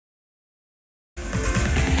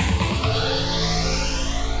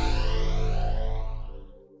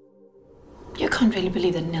can't really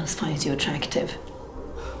believe that Nils finds you attractive.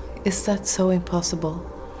 Is that so impossible?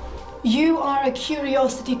 You are a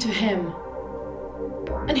curiosity to him.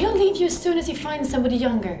 And he'll leave you as soon as he finds somebody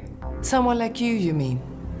younger. Someone like you mean?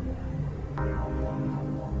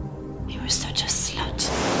 You're such a slut.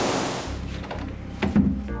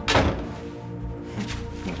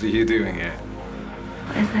 What are you doing here?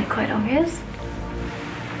 Isn't it quite obvious?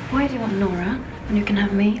 Why do you want Nora when you can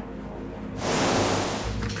have me?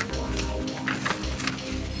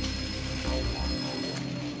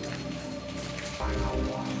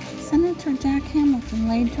 Senator Jack Hamilton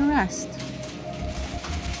laid to rest.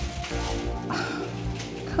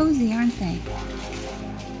 Cozy, aren't they?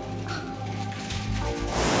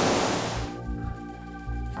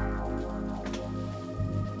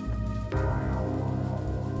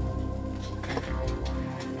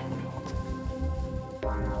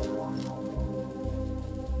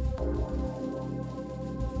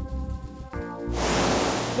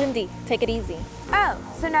 Lindy, take it easy. Oh,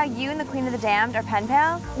 so now you and the Queen of the Damned are pen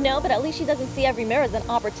pals? No, but at least she doesn't see every mirror as an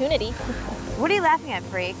opportunity. What are you laughing at,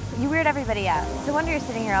 freak? You weird everybody out. It's no wonder you're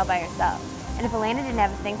sitting here all by yourself. And if Elena didn't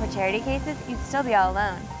have a thing for charity cases, you'd still be all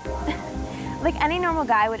alone. Like any normal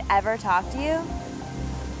guy would ever talk to you?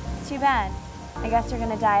 It's too bad. I guess you're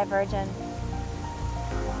gonna die a virgin.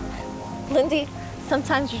 Lindy,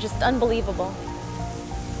 sometimes you're just unbelievable.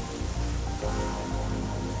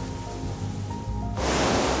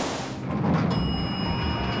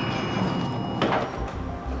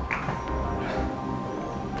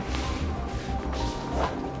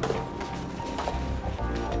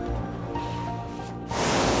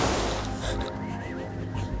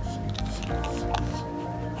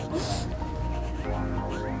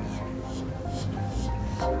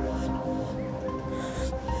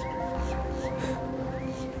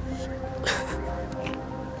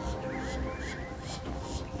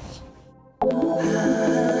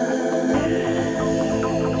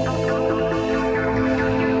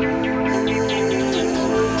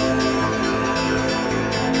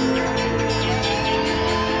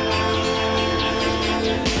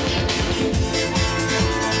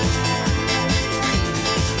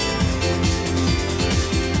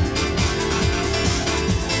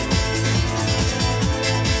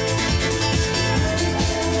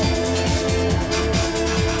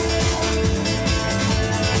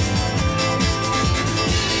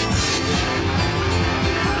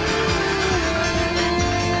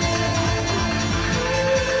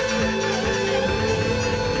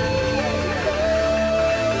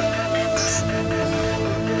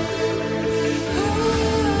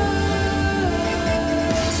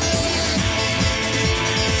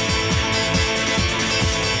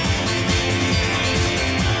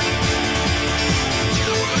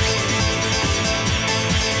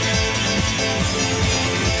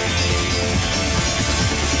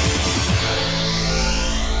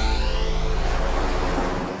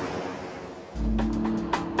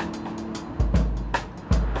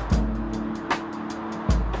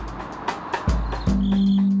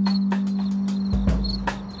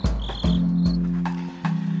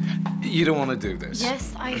 You don't want to do this.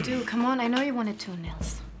 Yes, I do. Come on, I know you wanted to,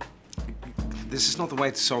 Nils. This is not the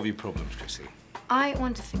way to solve your problems, Tracy. I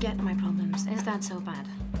want to forget my problems. Is that so bad?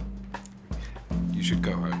 You should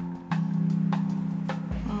go home.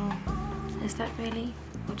 Oh, is that really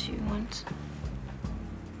what you want?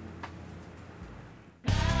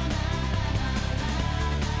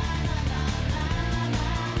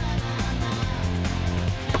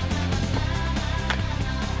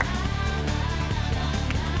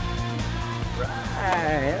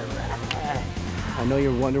 I know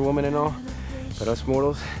you're Wonder Woman and all, but us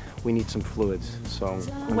mortals, we need some fluids, so I'm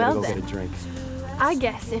gonna go get a drink. I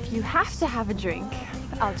guess if you have to have a drink,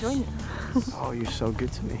 I'll join you. Oh, you're so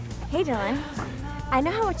good to me. Hey, Dylan. I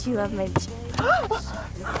know how much you love my...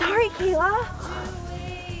 Sorry, Kayla.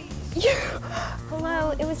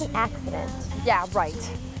 Hello, it was an accident. Yeah, right.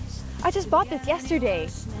 I just bought this yesterday.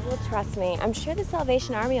 Well, trust me, I'm sure the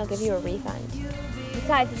Salvation Army will give you a refund.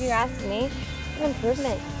 Besides, if you're asking me, it's an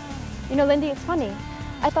improvement. You know, Lindy, it's funny.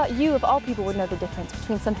 I thought you, of all people, would know the difference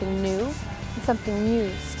between something new and something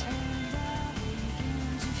used.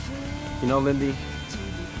 You know, Lindy,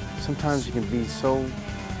 sometimes you can be so...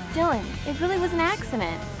 Dylan, it really was an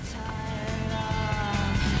accident.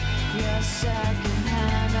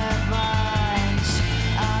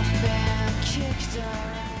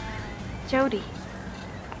 Jody.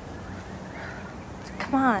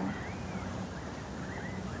 Come on.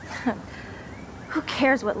 Who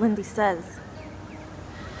cares what Lindy says?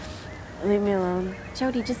 Leave me alone.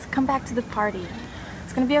 Jody, just come back to the party.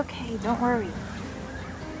 It's gonna be okay, don't worry.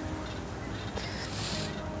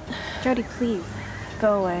 Jody, please.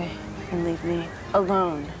 Go away and leave me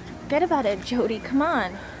alone. Forget about it, Jody. Come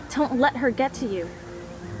on. Don't let her get to you.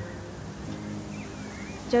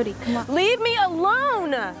 Jody, come on. Leave me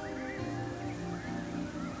alone!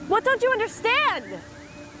 What don't you understand?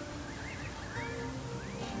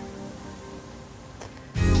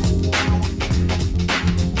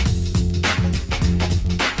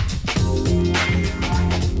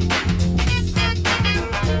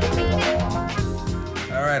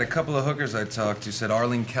 All right, a couple of hookers I talked to said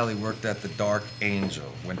Arlene Kelly worked at the Dark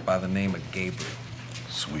Angel, went by the name of Gabriel.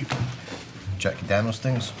 Sweet. Jackie Daniels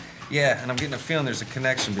things? Yeah, and I'm getting a feeling there's a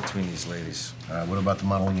connection between these ladies. What about the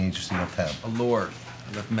modeling agency in town? Allure.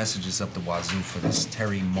 I left messages up the wazoo for this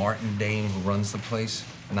Terry Martin dame who runs the place.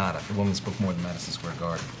 Nada. The woman's booked more than Madison Square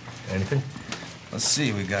Garden. Anything? Let's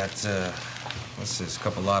see, we got, what's this? A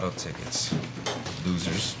couple lotto tickets.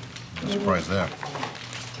 Losers. No surprise there.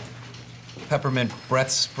 Peppermint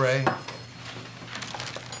breath spray.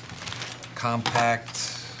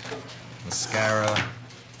 Compact. Mascara.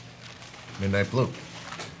 Midnight Blue.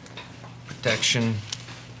 Protection.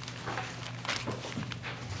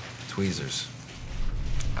 Tweezers.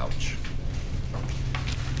 Ouch.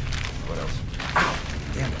 What else? Ow!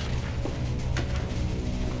 Damn it.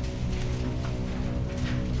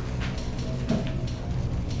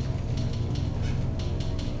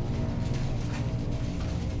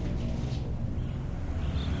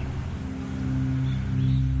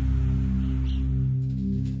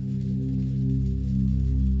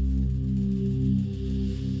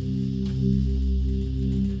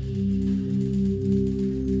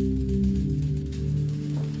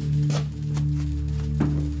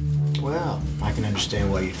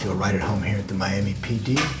 Understand why you'd feel right at home here at the Miami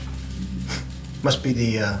PD. Must be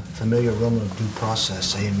the familiar aroma of due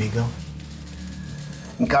process, eh, amigo?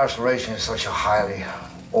 Incarceration is such a highly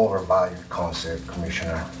overvalued concept,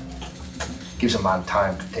 Commissioner. Gives a man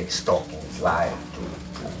time to take stock in his life,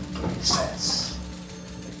 to assess.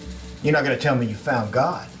 You're not gonna tell me you found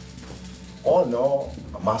God? Oh no,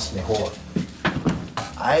 mas mejor.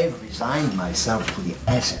 I've resigned myself to the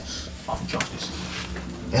essence of justice.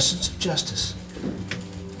 Essence of justice?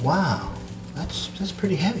 Wow, that's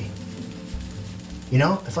pretty heavy. You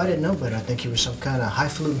know, if I didn't know better, I'd think you were some kind of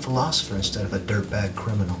highfalutin philosopher instead of a dirtbag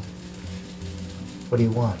criminal. What do you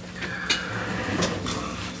want?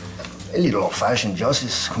 A little old-fashioned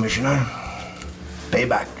justice, Commissioner.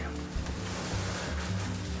 Payback.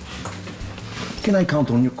 Can I count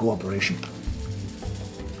on your cooperation?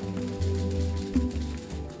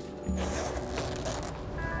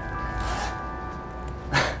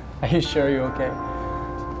 Are you sure you're okay?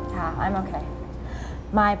 Yeah, I'm okay.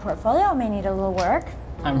 My portfolio may need a little work.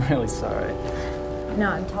 I'm really sorry. No,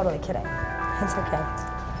 I'm totally kidding. It's okay.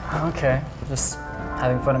 Okay, just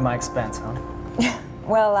having fun at my expense, huh?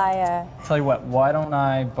 Well, Tell you what, why don't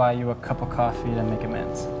I buy you a cup of coffee to make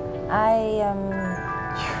amends?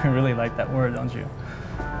 You really like that word, don't you?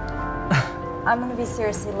 I'm gonna be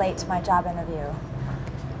seriously late to my job interview.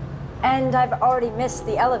 And I've already missed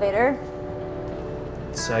the elevator.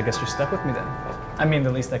 So I guess you're stuck with me then. I mean,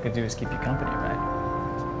 the least I could do is keep you company, right?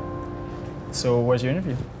 So where's your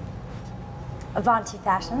interview? Avanti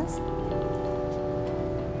Fashions.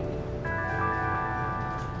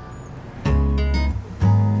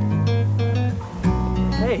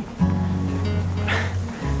 Hey,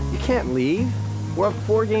 you can't leave. We're up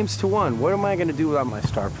 4-1. What am I gonna do without my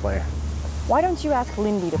star player? Why don't you ask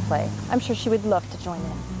Lindy to play? I'm sure she would love to join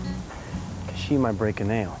in. 'Cause she might break a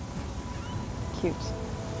nail. Cute.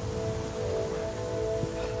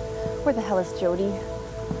 Where the hell is Jody?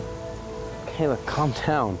 Kayla, calm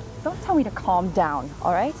down. Don't tell me to calm down,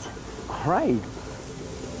 all right? All right.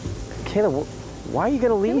 Kayla, why are you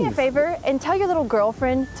gonna leave? Do me a favor and tell your little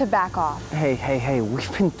girlfriend to back off. Hey,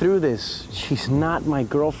 we've been through this. She's not my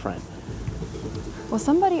girlfriend. Well,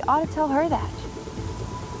 somebody ought to tell her that.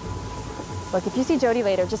 Look, if you see Jody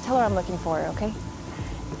later, just tell her I'm looking for her, okay?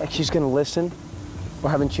 Like she's gonna listen? Or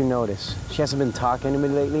haven't you noticed? She hasn't been talking to me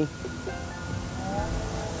lately.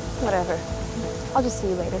 Whatever. I'll just see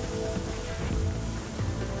you later.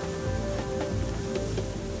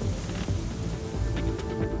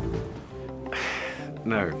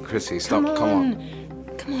 No, Chrissy, stop. Come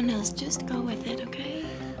on. Come on, Nels, just go with it, okay?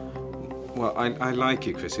 Well, I like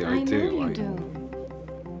you, Chrissy. I do. I know you do.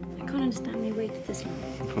 I can't understand why you waited this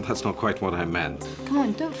long. Well, that's not quite what I meant. Come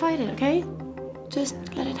on, don't fight it, okay? Just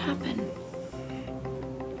let it happen.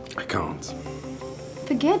 I can't.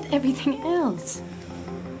 Forget everything else.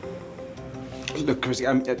 Look, Chrissy,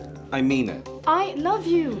 I mean it. I love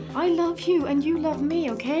you, and you love me,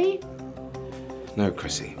 okay? No,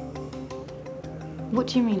 Chrissy. What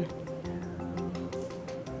do you mean?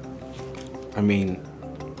 I mean,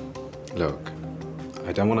 look,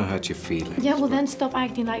 I don't want to hurt your feelings. Yeah, well then stop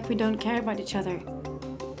acting like we don't care about each other.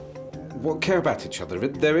 What, care about each other?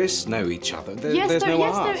 There is no each other. There's no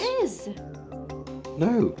us. Yes, there is.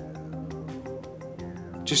 No.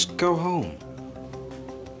 Just go home.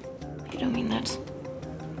 You don't mean that.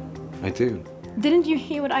 I do. Didn't you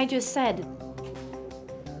hear what I just said?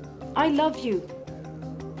 I love you.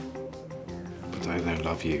 But I don't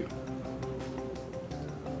love you.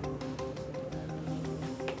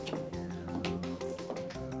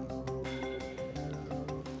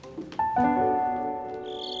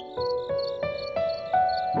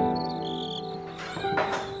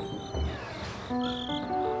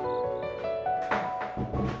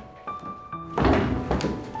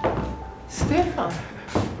 Stefan,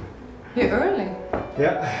 you're early.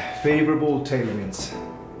 Yeah, favorable tailwinds.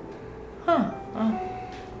 Huh. Oh.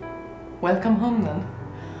 Welcome home then.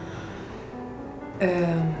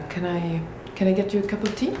 Can I get you a cup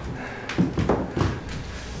of tea?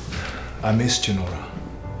 I missed you, Nora.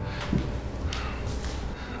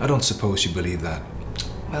 I don't suppose you believe that.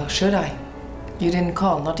 Well, should I? You didn't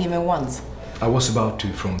call, not even once. I was about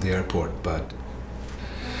to from the airport, but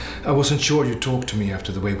I wasn't sure you'd talk to me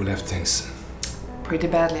after the way we left things. Pretty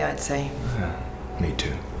badly, I'd say. Yeah, me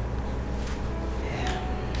too.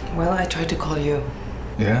 Well, I tried to call you.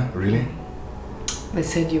 Yeah, really? They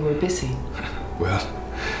said you were busy. Well,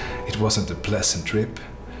 it wasn't a pleasant trip.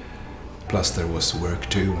 Plus there was work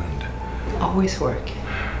too, and... Always work,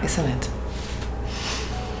 isn't it?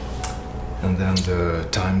 And then the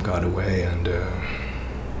time got away and...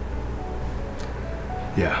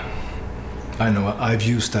 Yeah. I know, I've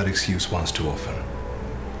used that excuse once too often.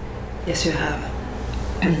 Yes, you have.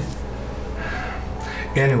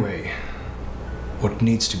 Anyway, what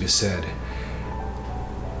needs to be said...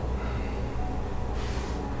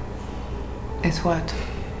 Is what?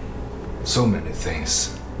 So many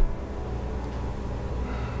things.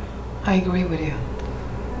 I agree with you.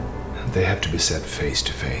 They have to be said face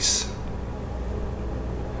to face.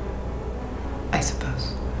 I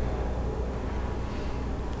suppose.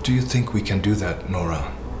 Do you think we can do that,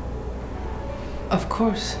 Nora? Of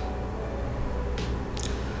course.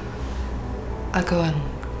 I'll go and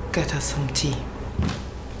get us some tea.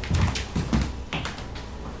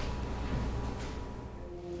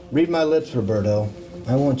 Read my lips, Roberto.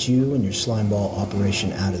 I want you and your slimeball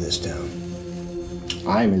operation out of this town.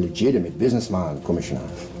 I'm a legitimate businessman, Commissioner.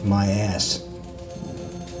 My ass.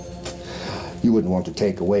 You wouldn't want to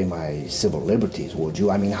take away my civil liberties, would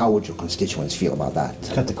you? I mean, how would your constituents feel about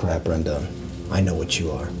that? Cut the crap, Brenda. I know what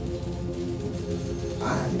you are.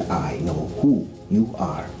 And I know who you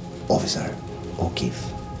are, Officer O'Keefe.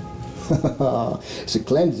 It's a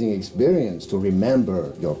cleansing experience to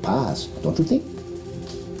remember your past, don't you think?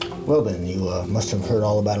 Well then, you must have heard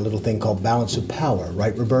all about a little thing called balance of power,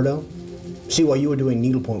 right, Roberto? See, while you were doing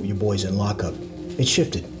needlepoint with your boys in lockup, it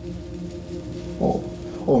shifted. Oh,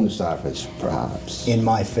 on the surface, perhaps. In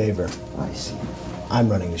my favor. I see. I'm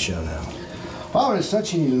running the show now. Power is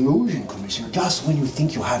such an illusion, Commissioner. Just when you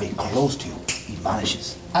think you have it close to you, it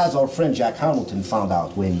vanishes. As our friend Jack Hamilton found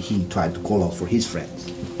out when he tried to call out for his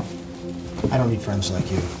friends. I don't need friends like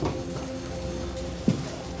you.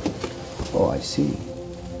 Oh, I see.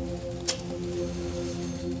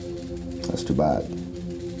 That's too bad.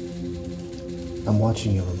 I'm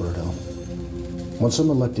watching you, Roberto. Once I'm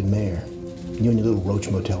elected mayor, you and your little roach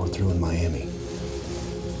motel are through in Miami.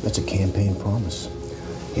 That's a campaign promise.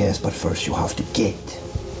 Yes, but first you have to get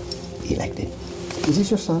elected. Is this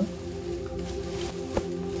your son?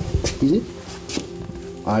 Is it?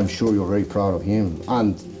 I'm sure you're very proud of him,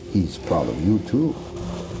 and he's proud of you too.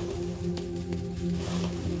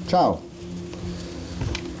 Ciao.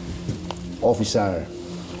 Officer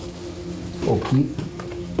O'Keefe.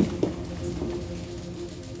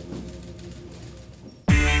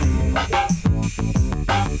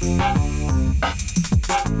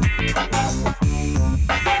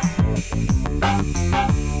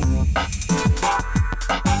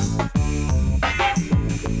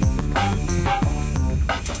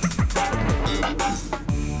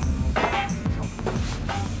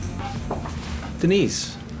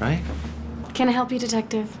 Denise, right? Can I help you,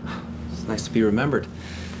 Detective? It's nice to be remembered.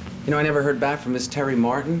 You know, I never heard back from Miss Terry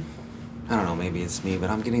Martin. I don't know, maybe it's me, but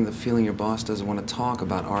I'm getting the feeling your boss doesn't want to talk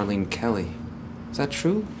about Arlene Kelly. Is that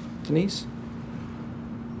true, Denise?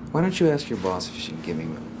 Why don't you ask your boss if she can give me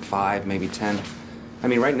 5, maybe 10? I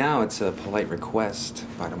mean, right now it's a polite request.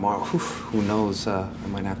 By tomorrow, who knows, I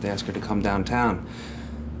might have to ask her to come downtown.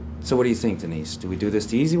 So what do you think, Denise? Do we do this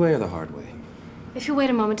the easy way or the hard way? If you wait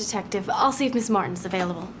a moment, Detective, I'll see if Miss Martin's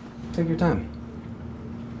available. Take your time.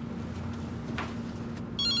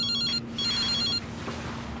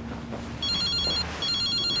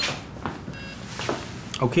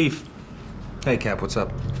 O'Keefe. Hey, Cap, what's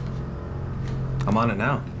up? I'm on it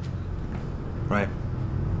now. Right.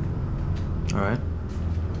 All right.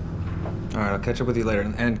 All right, I'll catch up with you later.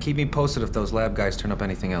 And keep me posted if those lab guys turn up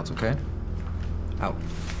anything else, okay? Out.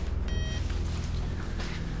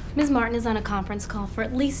 Ms. Martin is on a conference call for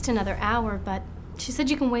at least another hour, but she said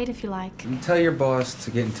you can wait if you like. You tell your boss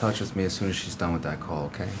to get in touch with me as soon as she's done with that call,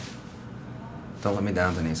 okay? Don't let me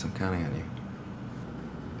down, Denise. I'm counting on you.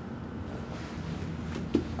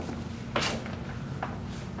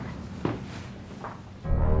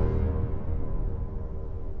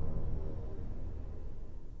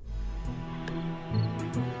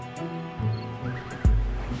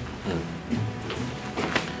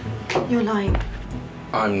 You're lying.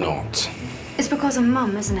 I'm not. It's because of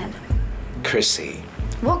Mum, isn't it? Chrissy.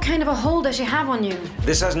 What kind of a hold does she have on you?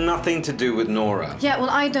 This has nothing to do with Nora. Yeah, well,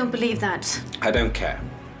 I don't believe that. I don't care.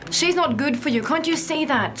 She's not good for you. Can't you see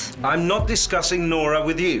that? I'm not discussing Nora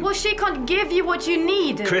with you. Well, she can't give you what you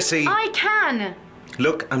need. Chrissy. I can.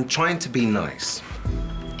 Look, I'm trying to be nice.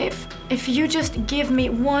 If you just give me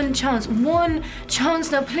one chance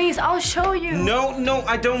now, please, I'll show you. No,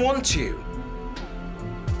 I don't want you.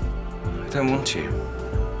 I don't want you.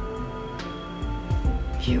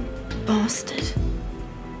 You bastard.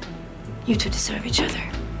 You two deserve each other.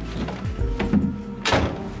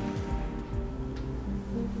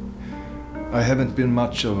 I haven't been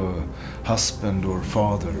much of a husband or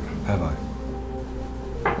father, have I?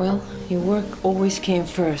 Well, your work always came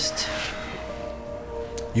first.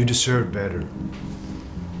 You deserve better.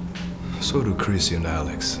 So do Chrissy and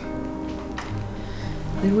Alex.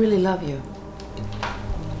 They really love you.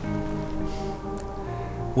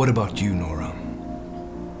 What about you, Nora?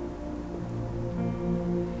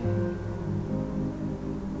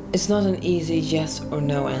 It's not an easy yes or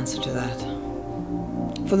no answer to that.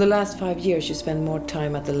 For the last 5 years, you spend more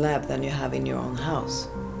time at the lab than you have in your own house.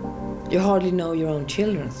 You hardly know your own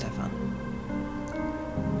children, Stefan.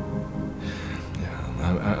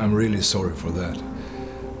 Yeah, I'm really sorry for that.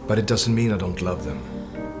 But it doesn't mean I don't love them.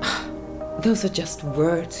 Those are just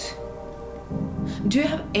words. Do you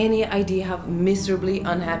have any idea how miserably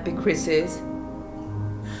unhappy Chris is?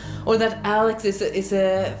 Or that Alex is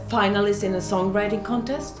a finalist in a songwriting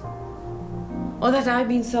contest? Or that I've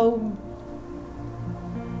been so...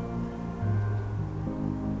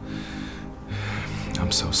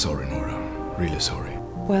 I'm so sorry, Nora. Really sorry.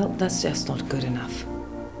 Well, that's just not good enough.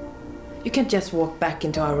 You can't just walk back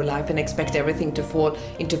into our life and expect everything to fall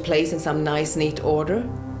into place in some nice, neat order.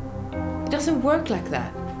 It doesn't work like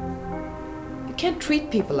that. You can't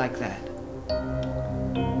treat people like that.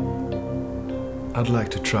 I'd like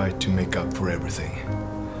to try to make up for everything.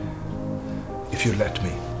 If you let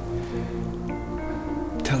me.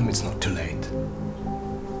 Tell me it's not too late.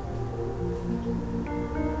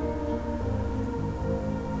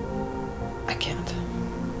 I can't.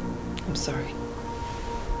 I'm sorry.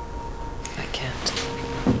 I can't.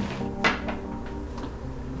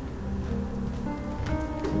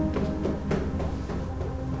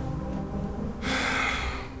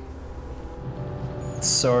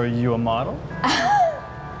 So are you a model?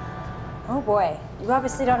 Oh boy, you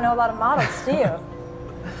obviously don't know a lot of models, do you?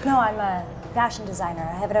 No, I'm a fashion designer.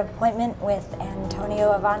 I have an appointment with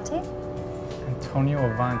Antonio Avanti. Antonio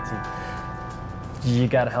Avanti. You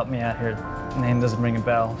gotta help me out here. Name doesn't ring a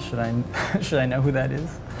bell. Should I know who that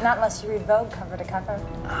is? Not unless you read Vogue cover to cover.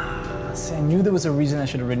 See, I knew there was a reason I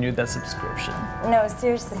should have renewed that subscription. No,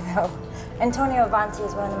 seriously though. Antonio Avanti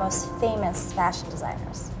is one of the most famous fashion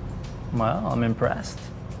designers. Well, I'm impressed.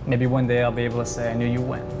 Maybe one day I'll be able to say I knew you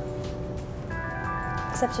when.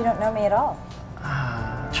 Except you don't know me at all.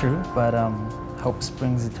 True, but hope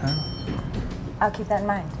springs eternal. I'll keep that in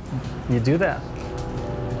mind. You do that.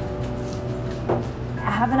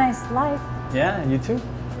 Have a nice life. Yeah, you too.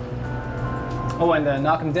 Oh, and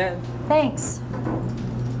knock 'em dead. Thanks.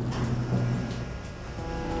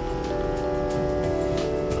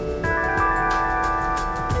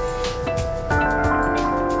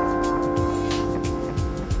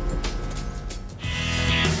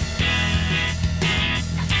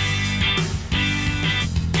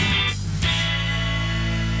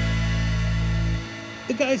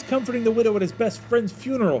 The guy's comforting the widow at his best friend's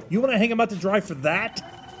funeral. You want to hang him out to dry for that?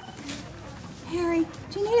 Harry,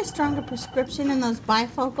 do you need a stronger prescription in those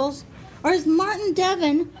bifocals? Or is Martin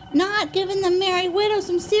Devon not giving the married widow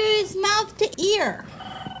some serious mouth to ear?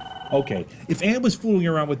 Okay, if Anne was fooling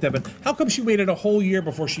around with Devon, how come she waited a whole year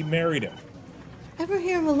before she married him? Ever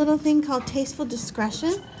hear of a little thing called tasteful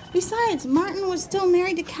discretion? Besides, Martin was still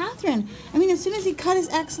married to Catherine. I mean, as soon as he cut his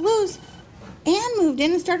ex loose, Anne moved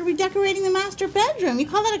in and started redecorating the master bedroom. You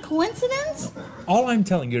call that a coincidence? All I'm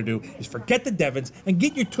telling you to do is forget the Devons and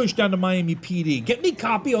get your tush down to Miami PD. Get me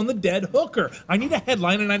copy on the dead hooker. I need a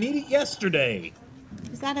headline and I need it yesterday.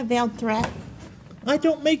 Is that a veiled threat? I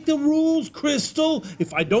don't make the rules, Crystal.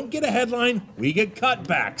 If I don't get a headline, we get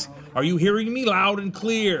cutbacks. Are you hearing me loud and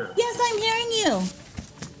clear? Yes, I'm hearing you.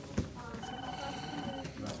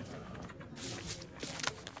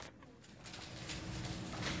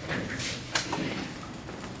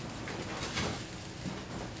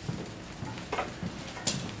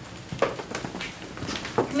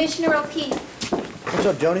 Commissioner O'Keefe. What's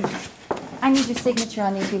up, Joni? I need your signature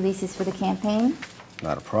on these releases for the campaign.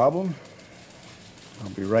 Not a problem. I'll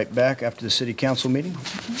be right back after the city council meeting.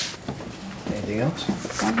 Anything else?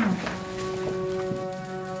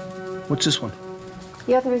 What's this one?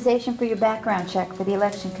 The authorization for your background check for the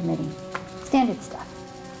election committee. Standard stuff.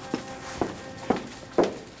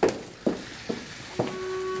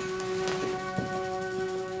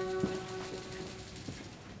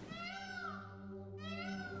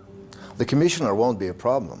 The commissioner won't be a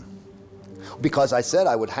problem, because I said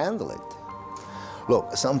I would handle it.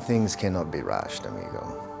 Look, some things cannot be rushed,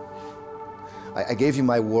 amigo. I gave you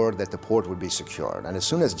my word that the port would be secured, and as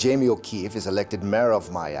soon as Jamie O'Keefe is elected mayor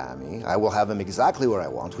of Miami, I will have him exactly where I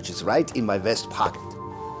want, which is right in my vest pocket.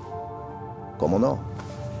 Como no?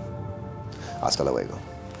 Hasta luego.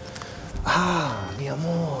 Ah, mi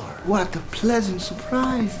amor, what a pleasant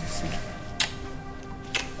surprise.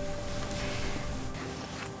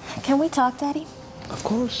 Can we talk, Daddy? Of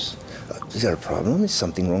course. Is there a problem? Is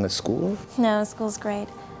something wrong at school? No, school's great.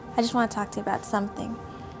 I just want to talk to you about something.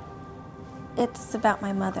 It's about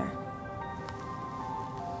my mother.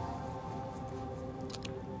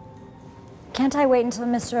 Can't I wait until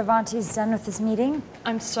Mr. Avanti's done with his meeting?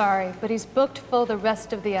 I'm sorry, but he's booked full the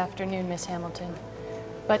rest of the afternoon, Miss Hamilton.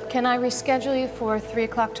 But can I reschedule you for 3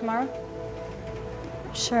 o'clock tomorrow?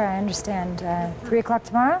 Sure, I understand. 3 o'clock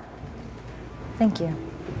tomorrow? Thank you.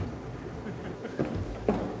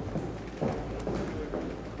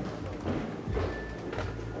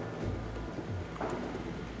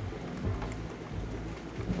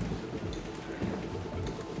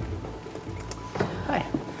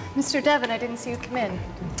 Mr. Devon, I didn't see you come in.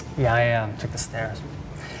 Yeah, I took the stairs.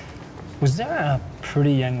 Was there a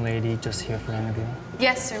pretty young lady just here for an interview?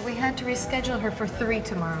 Yes, sir. We had to reschedule her for 3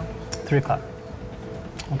 tomorrow. 3 o'clock.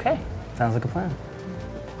 Okay, sounds like a plan.